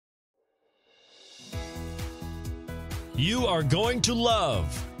You are going to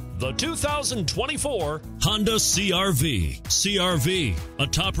love the 2024 Honda CR-V. CR-V, a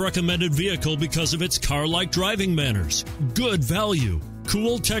top recommended vehicle because of its car-like driving manners, good value,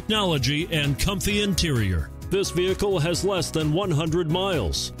 cool technology, and comfy interior. This vehicle has less than 100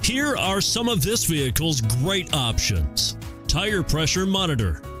 miles. Here are some of this vehicle's great options: tire pressure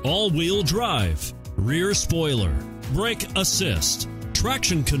monitor, all-wheel drive, rear spoiler, brake assist,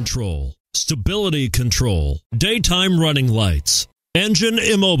 traction control, stability control, daytime running lights, engine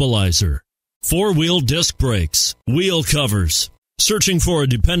immobilizer, four-wheel disc brakes, wheel covers. Searching for a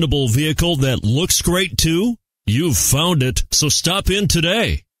dependable vehicle that looks great too? You've found it, so stop in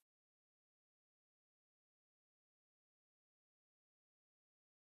today.